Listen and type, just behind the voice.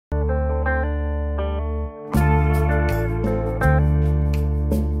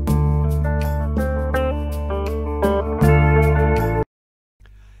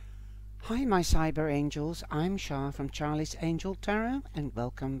Hi my cyber angels, I'm Shah from CharliesAngelTarot and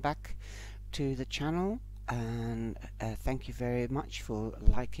welcome back to the channel, and thank you very much for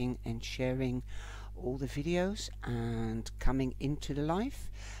liking and sharing all the videos and coming into the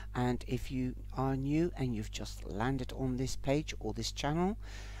live. And if you are new and you've just landed on this page or this channel,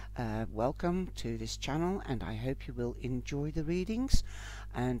 welcome to this channel, and I hope you will enjoy the readings.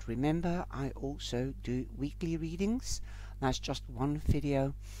 And remember, I also do weekly readings. That's just one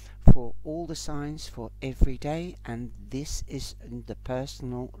video for all the signs for every day, and this is the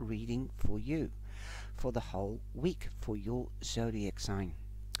personal reading for you for the whole week for your zodiac sign.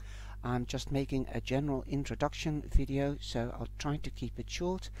 I'm just making a general introduction video, so I'll try to keep it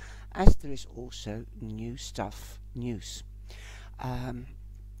short, as there is also news.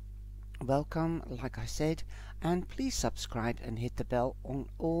 Welcome, like I said, and please subscribe and hit the bell on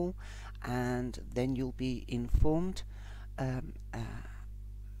all, and then you'll be informed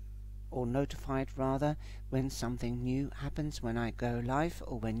or notified rather when something new happens, when I go live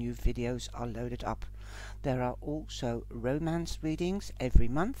or when new videos are loaded up. There are also romance readings every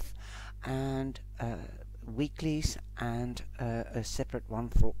month, and weeklies, and a separate one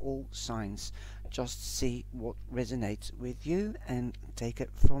for all signs. Just see what resonates with you and take it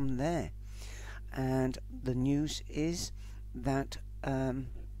from there. And the news is that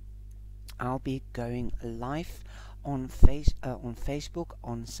I'll be going live on Facebook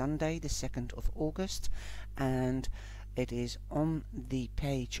on Sunday the 2nd of August, and it is on the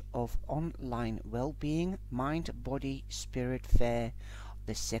page of Online Wellbeing Mind Body Spirit Fair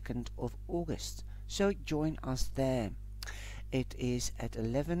the 2nd of August, so join us there. It is at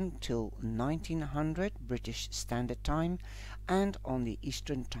 11 till 1900 British Standard Time, and on the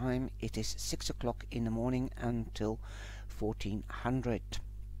Eastern Time it is 6 o'clock in the morning until 1400.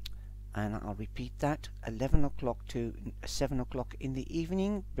 And I'll repeat that, 11 o'clock to 7 o'clock in the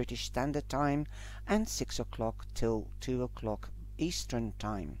evening British Standard Time, and 6 o'clock till 2 o'clock Eastern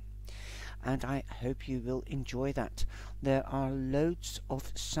Time. And I hope you will enjoy that. There are loads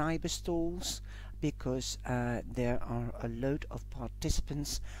of cyber stalls, because there are a load of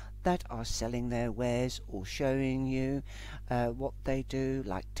participants that are selling their wares or showing you what they do,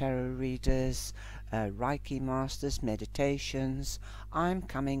 like tarot readers, Reiki masters, meditations. I'm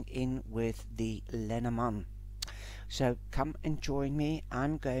coming in with the Lenormand, so come and join me.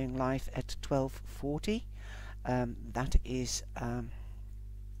 I'm going live at 12:40. That is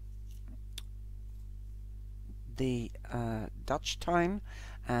the Dutch time,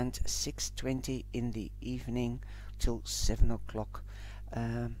 and 6:20 in the evening till 7 o'clock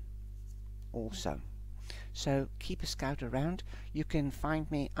also. So keep a scout around. You can find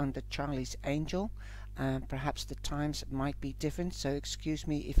me under Charlie's Angel. Perhaps the times might be different, so excuse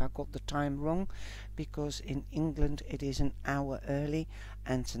me if I got the time wrong, because in England it is an hour early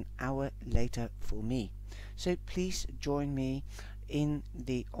and it's an hour later for me. So please join me in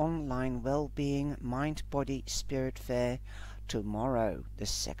the Online Wellbeing Mind Body Spirit Fair tomorrow, the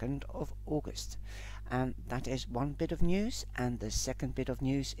 2nd of August. And that is one bit of news. And the second bit of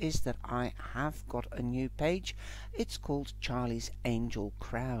news is that I have got a new page. It's called Charlie's Angel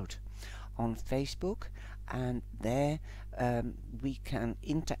Crowd on Facebook, and there we can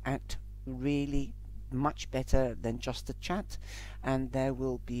interact really much better than just a chat, and there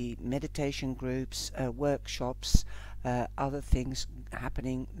will be meditation groups, workshops, other things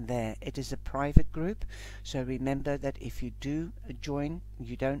happening there. It is a private group, so remember that if you do join,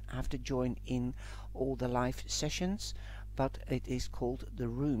 you don't have to join in all the live sessions, but it is called the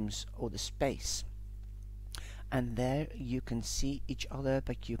rooms or the space, and there you can see each other,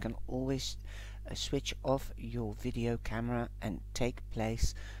 but you can always switch off your video camera and take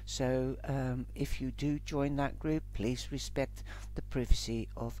place. So if you do join that group, please respect the privacy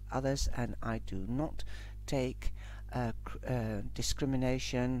of others, and I do not take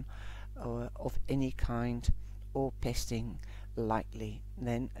discrimination of any kind or pesting lightly.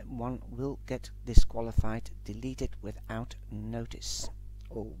 Then one will get disqualified, deleted without notice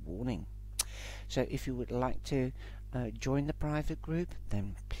or warning. So if you would like to join the private group,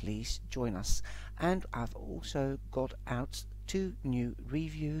 then please join us. And I've also got out 2 new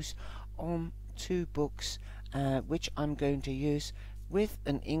reviews on 2 books which I'm going to use with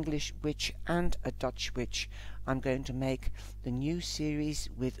an English witch and a Dutch witch. I'm going to make the new series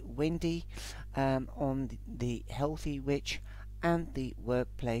with Wendy on the healthy witch and the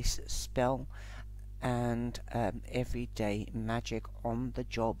workplace spell, and everyday magic on the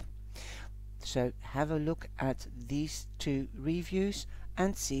job. So have a look at these 2 reviews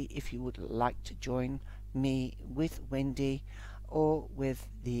and see if you would like to join me with Wendy or with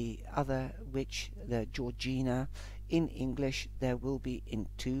the other witch, the Georgina, in English, there will be in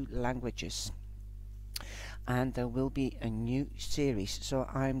 2 languages. And there will be a new series. So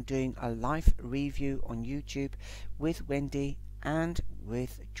I'm doing a live review on YouTube with Wendy and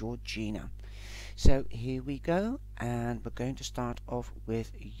with Georgina. So here we go, and we're going to start off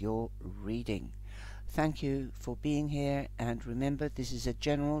with your reading. Thank you for being here, and remember, this is a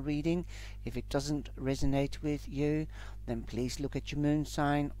general reading. If it doesn't resonate with you, then please look at your moon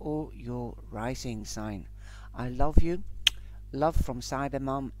sign or your rising sign. I love you. Love from Cyber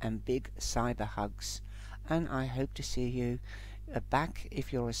Mum and big cyber hugs. And I hope to see you back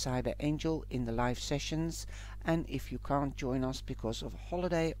if you're a cyber angel in the live sessions. And if you can't join us because of a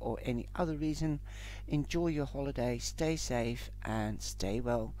holiday or any other reason, enjoy your holiday, stay safe and stay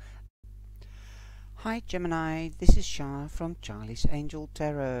well. Hi Gemini, this is Shah from Charlie's Angel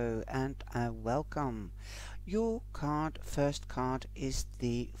Tarot, and welcome. Your first card is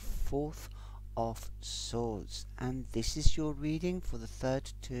the 4th of Swords, and this is your reading for the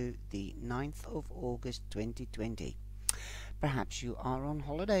 3rd to the 9th of August 2020. Perhaps you are on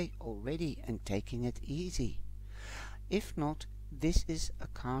holiday already and taking it easy. If not, this is a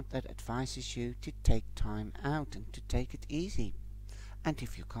card that advises you to take time out and to take it easy. And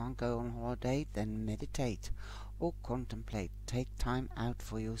if you can't go on holiday, then meditate or contemplate. Take time out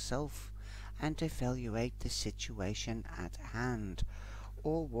for yourself and evaluate the situation at hand,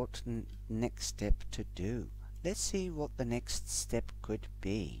 or what next step to do. Let's see what the next step could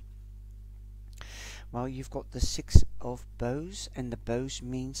be. Well, you've got the 6 of bows, and the bows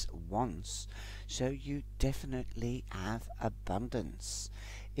means wands, so you definitely have abundance.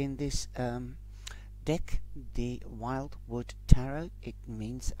 In this deck, the Wildwood Tarot, it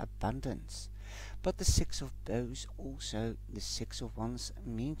means abundance. But the 6 of bows, also the 6 of wands,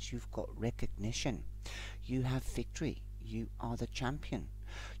 means you've got recognition. You have victory. You are the champion.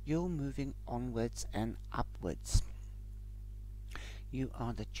 You're moving onwards and upwards. You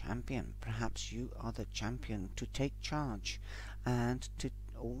are the champion. Perhaps you are the champion to take charge and to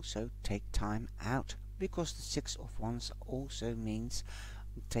also take time out, because the 6 of wands also means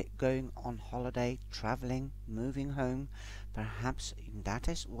going on holiday, traveling, moving home. Perhaps that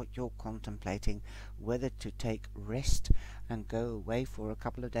is what you're contemplating, whether to take rest and go away for a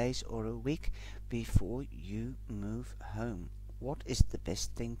couple of days or a week before you move home. What is the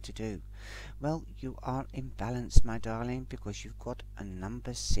best thing to do? Well, you are in balance, my darling, because you've got a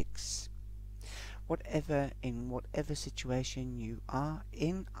number 6. In whatever situation you are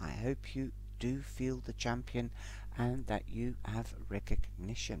in, I hope you do feel the champion and that you have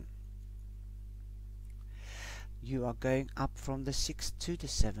recognition. You are going up from the 6 to the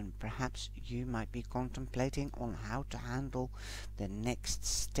 7. Perhaps you might be contemplating on how to handle the next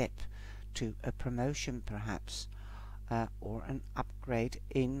step to a promotion, perhaps, or an upgrade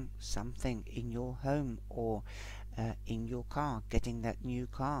in something in your home or in your car, getting that new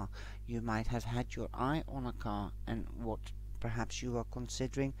car. You might have had your eye on a car, and what perhaps you are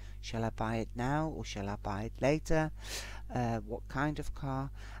considering, shall I buy it now or shall I buy it later? What kind of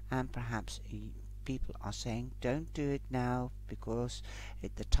car? And perhaps people are saying, don't do it now because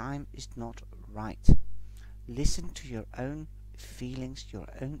the time is not right. Listen to your own feelings, your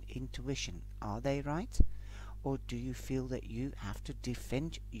own intuition. Are they right? Or do you feel that you have to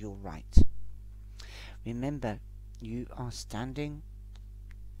defend your right? Remember, you are standing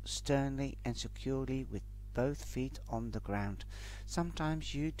sternly and securely with both feet on the ground.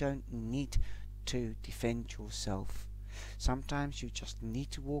 Sometimes you don't need to defend yourself. Sometimes you just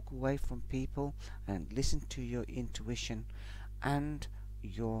need to walk away from people and listen to your intuition and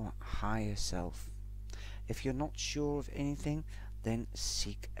your higher self. If you're not sure of anything, then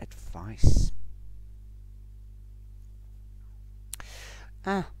seek advice.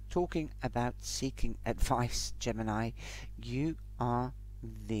 Talking about seeking advice, Gemini, you are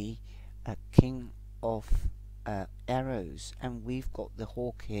the king of arrows, and we've got the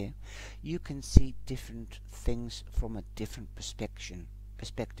hawk here. You can see different things from a different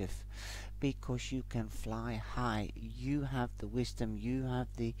perspective, because you can fly high. You have the wisdom, you have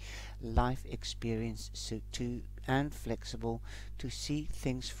the life experience, and flexible to see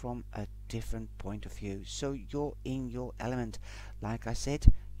things from a different point of view. So you're in your element. Like I said,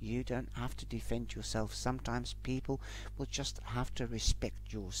 you don't have to defend yourself. Sometimes people will just have to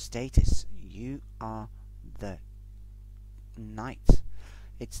respect your status. You are the knight.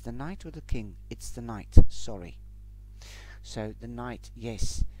 It's the knight or the king? It's the knight, sorry. So the knight,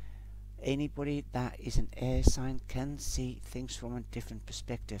 yes. Anybody that is an air sign can see things from a different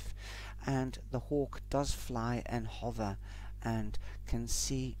perspective, and the hawk does fly and hover and can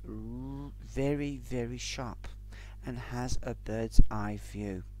see very, very sharp and has a bird's eye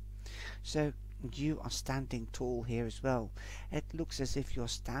view. So you are standing tall here as well. It looks as if you're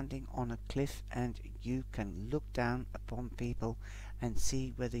standing on a cliff and you can look down upon people and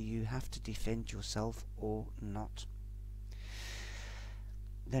see whether you have to defend yourself or not.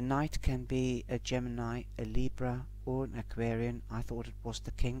 The knight can be a Gemini, a Libra, or an Aquarian. I thought it was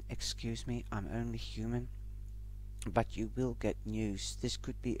the king. Excuse me, I'm only human. But you will get news. This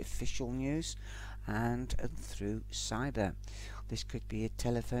could be official news and through cyber. This could be a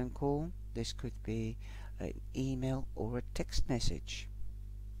telephone call. This could be an email or a text message.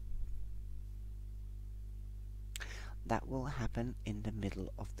 That will happen in the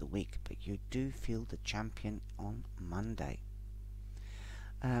middle of the week, but you do feel the champion on Monday.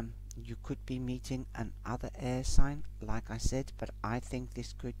 You could be meeting another air sign, like I said, but I think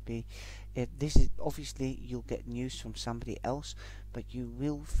this could be, this is obviously you'll get news from somebody else, but you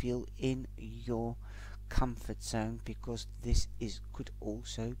will feel in your comfort zone, because this could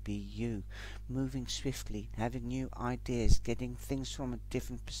also be you moving swiftly, having new ideas, getting things from a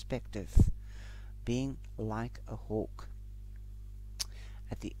different perspective, being like a hawk.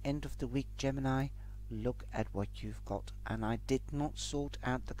 At the end of the week, Gemini, look at what you've got. And I did not sort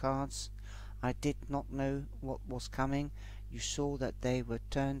out the cards. I did not know what was coming. You saw that they were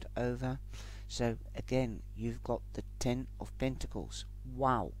turned over. So again, you've got the 10 of Pentacles.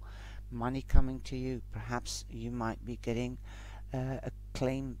 Wow. Money coming to you. Perhaps you might be getting a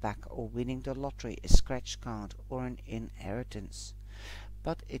claim back, or winning the lottery, a scratch card, or an inheritance.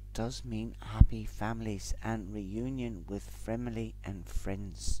 But it does mean happy families and reunion with family and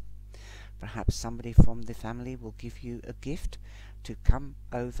friends. Perhaps somebody from the family will give you a gift to come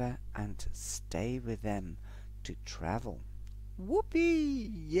over and stay with them, to travel.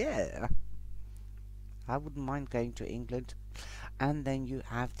 Whoopee! Yeah! I wouldn't mind going to England. And then you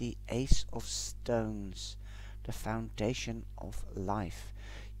have the Ace of Stones, the foundation of life.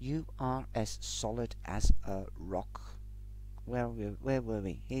 You are as solid as a rock. Where were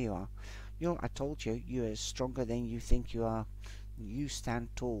we? Here you are. I told you, you're stronger than you think you are. You stand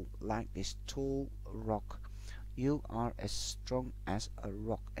tall, like this tall rock. You are as strong as a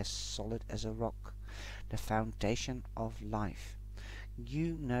rock, as solid as a rock. The foundation of life.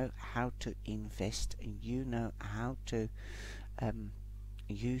 You know how to invest, and you know how to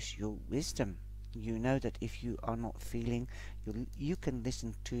use your wisdom. You know that if you are not feeling, you can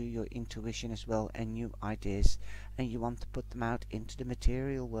listen to your intuition as well, and new ideas, and you want to put them out into the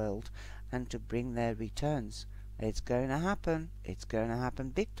material world and to bring their returns. It's going to happen. It's going to happen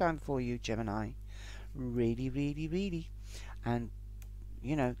big time for you, Gemini. Really, really, really. And,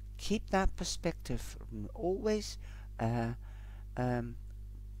 you know, keep that perspective. Always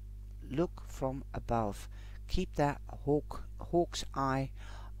look from above. Keep that hawk's eye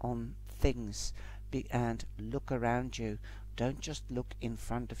on things, and look around you. Don't just look in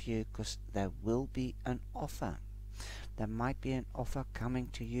front of you, because there will be an offer. There might be an offer coming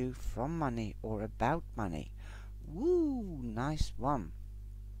to you from money or about money. Woo, nice one.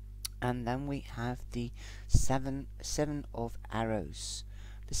 And then we have the seven of arrows.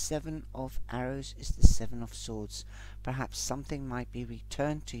 The 7 of arrows is the 7 of swords. Perhaps something might be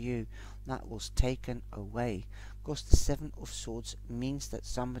returned to you that was taken away. Because the 7 of swords means that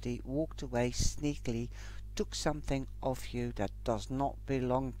somebody walked away sneakily, took something off you that does not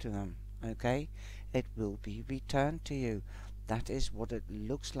belong to them. Okay? It will be returned to you. That is what it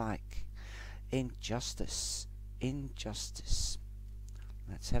looks like. Injustice. Injustice.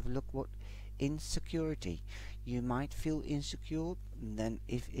 Let's have a look what insecurity. You might feel insecure, then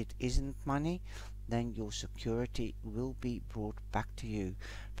if it isn't money, then your security will be brought back to you,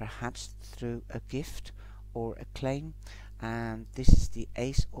 perhaps through a gift or a claim. And this is the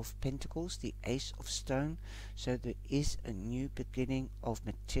Ace of Pentacles, the Ace of Stone. So there is a new beginning of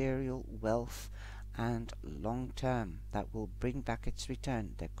material wealth and long term that will bring back its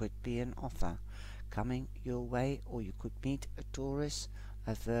return. There could be an offer coming your way, or you could meet a Taurus,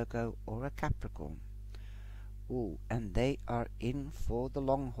 a Virgo, or a Capricorn. Ooh, and they are in for the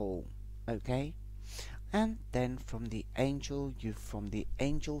long haul. Okay? And then from the angel, from the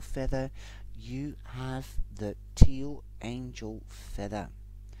angel feather, you have the teal angel feather.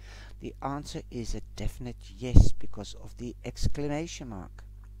 The answer is a definite yes, because of the exclamation mark.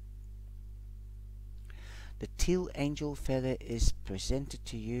 The teal angel feather is presented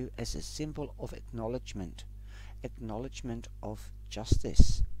to you as a symbol of acknowledgement of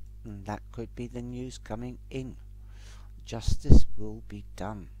justice. And that could be the news coming in. Justice will be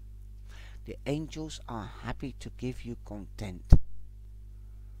done. The angels are happy to give you constant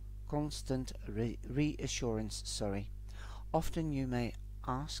reassurance. Often you may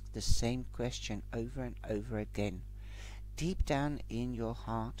ask the same question over and over again. Deep down in your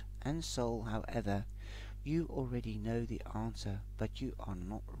heart, and soul. However, you already know the answer, but you are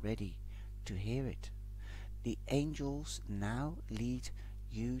not ready to hear it. The angels now lead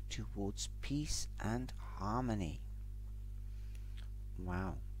you towards peace and harmony.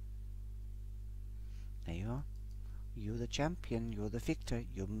 Wow. There you are. You're the champion, you're the victor,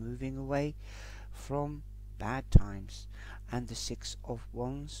 you're moving away from bad times. And the Six of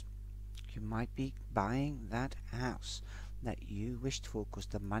Wands, you might be buying that house that you wished for, because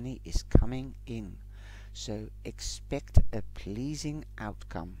the money is coming in. So expect a pleasing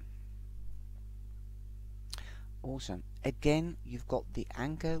outcome. Awesome. Again, you've got the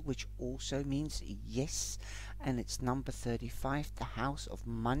anchor, which also means yes, and it's number 35, the house of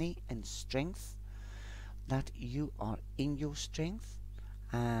money and strength, that you are in your strength,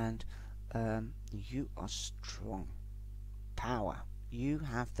 and you are strong. Power. You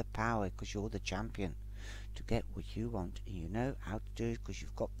have the power because you're the champion to get what you want, and you know how to do it because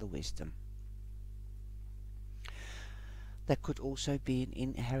you've got the wisdom. There could also be an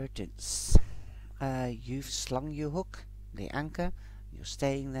inheritance. You've slung your hook, the anchor, you're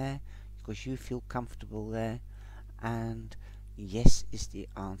staying there because you feel comfortable there, and yes is the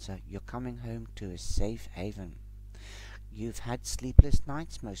answer. You're coming home to a safe haven. You've had sleepless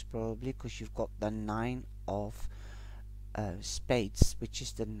nights, most probably, because you've got the 9 of spades, which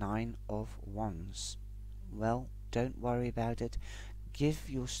is the 9 of wands. Well, don't worry about it. Give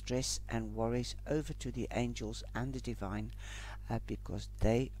your stress and worries over to the angels and the divine, because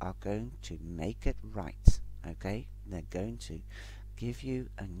they are going to make it right. Okay, they're going to give you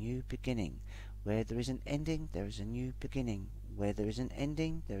a new beginning. Where there is an ending, there is a new beginning. Where there is an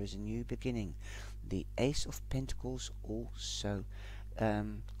ending, there is a new beginning. The Ace of Pentacles also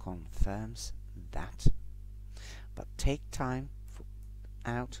confirms that. But take time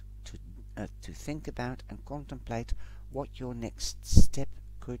out to think about and contemplate what your next step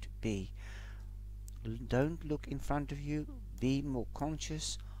could be. Don't look in front of you. Be more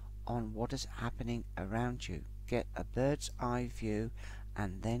conscious on what is happening around you. Get a bird's eye view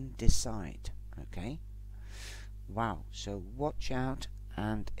and then decide. Okay? Wow. So watch out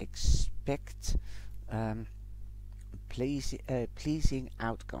and expect pleasing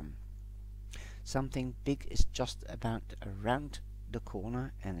outcome. Something big is just about around the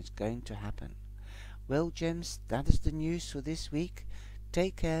corner, and it's going to happen. Well, gems, that is the news for this week.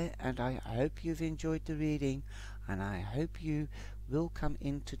 Take care, and I hope you've enjoyed the reading, and I hope you will come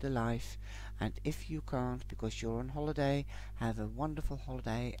into the life. And if you can't because you're on holiday, have a wonderful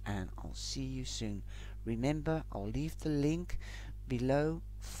holiday, and I'll see you soon. Remember, I'll leave the link below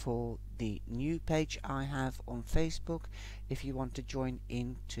for the new page I have on Facebook if you want to join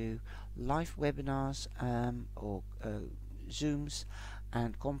into live webinars or Zooms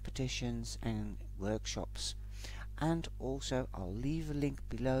and competitions and workshops. And also I'll leave a link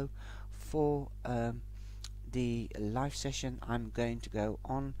below for the live session I'm going to go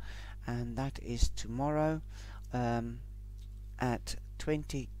on, and that is tomorrow at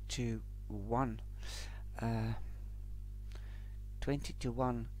 20 to 1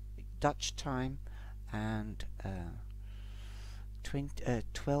 Dutch time, and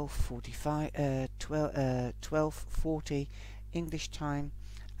 12:40 English time.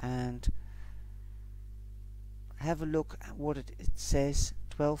 And have a look at what it says,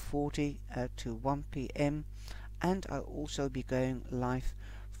 12:40 to 1 p.m. and I'll also be going live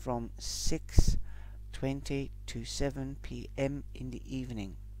from 6:20 to 7 p.m. in the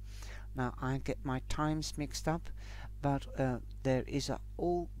evening. Now I get my times mixed up, but there is a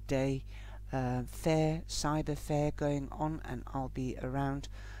all-day fair, cyber fair going on, and I'll be around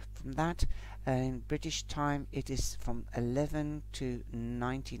from that. In British time it is from 11 to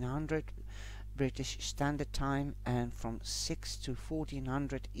 1900 British Standard Time, and from 6 to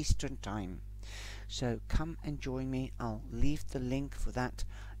 1400 Eastern Time. So come and join me. I'll leave the link for that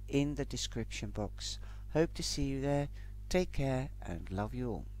in the description box. Hope to see you there. Take care and love you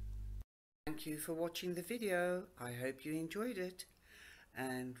all. Thank you for watching the video. I hope you enjoyed it.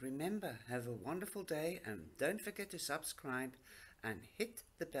 And remember, have a wonderful day, and don't forget to subscribe and hit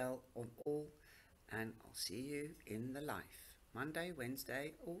the bell on all, and I'll see you in the live Monday,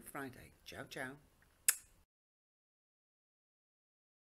 Wednesday or Friday. Ciao, ciao.